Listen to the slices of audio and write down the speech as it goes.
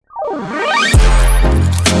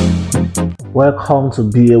Welcome to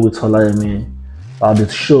BA with Olayemi, the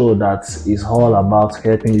show that is all about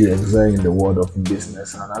helping you excel in the world of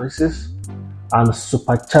business analysis and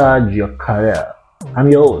supercharge your career.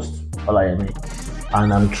 I'm your host, Olayemi,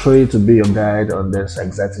 and I'm thrilled to be your guide on this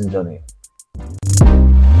exciting journey.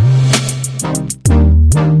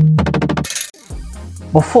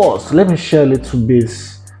 But first, let me share a little bit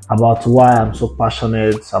about why I'm so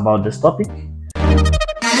passionate about this topic.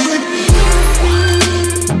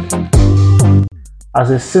 As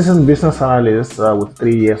a seasoned business analyst with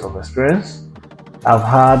 3 years of experience, I've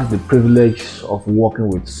had the privilege of working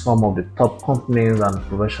with some of the top companies and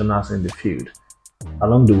professionals in the field.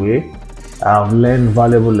 Along the way, I've learned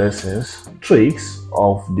valuable lessons, tricks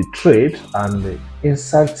of the trade, and the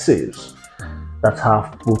inside sales that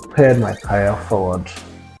have propelled my career forward.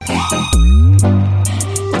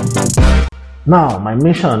 Now, my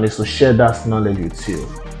mission is to share that knowledge with you.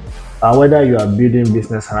 Whether you are building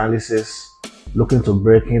business analysis, looking to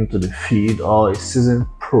break into the field, or a seasoned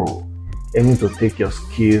pro aiming to take your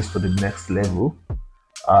skills to the next level,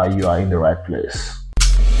 you are in the right place.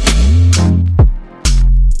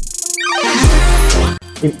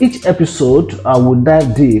 In each episode, I will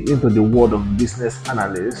dive deep into the world of business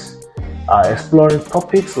analysis, exploring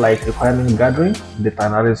topics like requirement gathering, data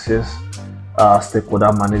analysis,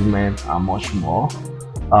 stakeholder management, and much more.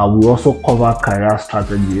 We also cover career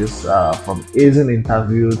strategies from acing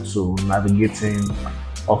interview to navigating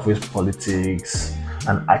office politics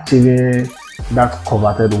and achieving that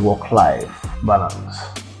coveted work-life balance.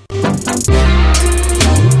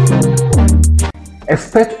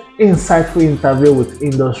 Expect insightful interview with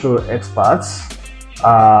industrial experts,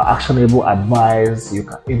 actionable advice you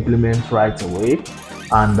can implement right away,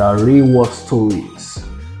 and real-world stories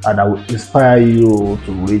that will inspire you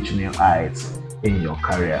to reach new heights in your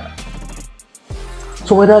career.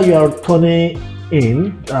 So whether you are tuning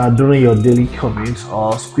in during your daily commute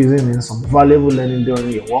or squeezing in some valuable learning during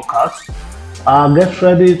your workouts, get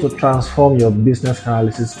ready to transform your business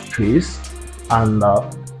analysis skills and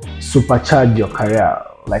supercharge your career,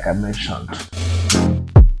 like I mentioned.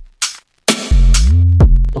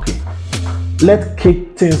 Okay, let's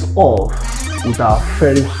kick things off with our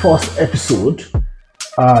very first episode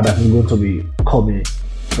that is going to be coming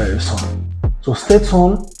very soon. So stay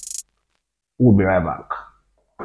tuned, we'll be right back.